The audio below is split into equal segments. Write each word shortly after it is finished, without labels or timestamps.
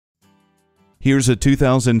Here's a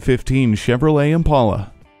 2015 Chevrolet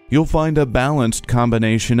Impala. You'll find a balanced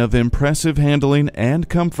combination of impressive handling and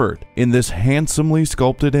comfort in this handsomely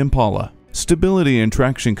sculpted Impala. Stability and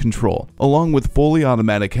traction control, along with fully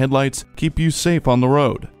automatic headlights, keep you safe on the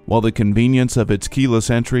road, while the convenience of its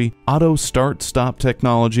keyless entry, auto start-stop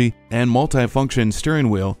technology, and multifunction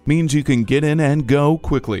steering wheel means you can get in and go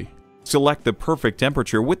quickly. Select the perfect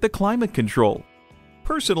temperature with the climate control.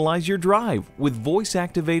 Personalize your drive with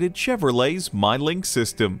voice-activated Chevrolet's MyLink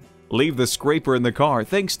system. Leave the scraper in the car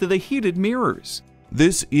thanks to the heated mirrors.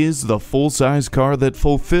 This is the full-size car that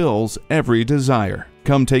fulfills every desire.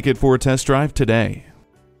 Come take it for a test drive today.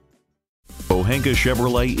 Pohanka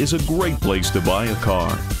Chevrolet is a great place to buy a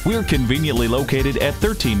car. We're conveniently located at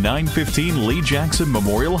 13915 Lee Jackson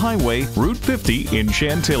Memorial Highway, Route 50 in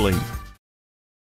Chantilly.